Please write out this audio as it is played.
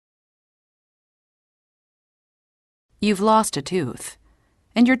You've lost a tooth,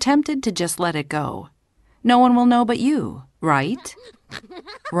 and you're tempted to just let it go. No one will know but you, right?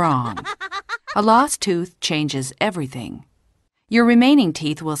 Wrong. A lost tooth changes everything. Your remaining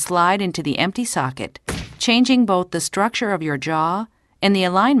teeth will slide into the empty socket, changing both the structure of your jaw and the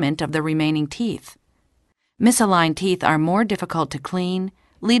alignment of the remaining teeth. Misaligned teeth are more difficult to clean,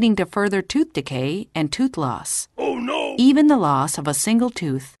 leading to further tooth decay and tooth loss. Oh no! Even the loss of a single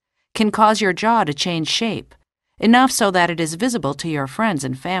tooth can cause your jaw to change shape, enough so that it is visible to your friends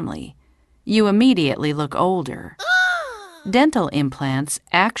and family. You immediately look older. Dental implants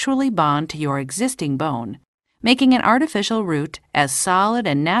actually bond to your existing bone, making an artificial root as solid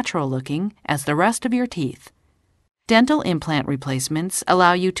and natural-looking as the rest of your teeth. Dental implant replacements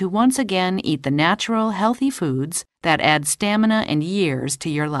allow you to once again eat the natural, healthy foods that add stamina and years to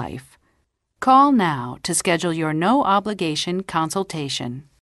your life. Call now to schedule your no-obligation consultation.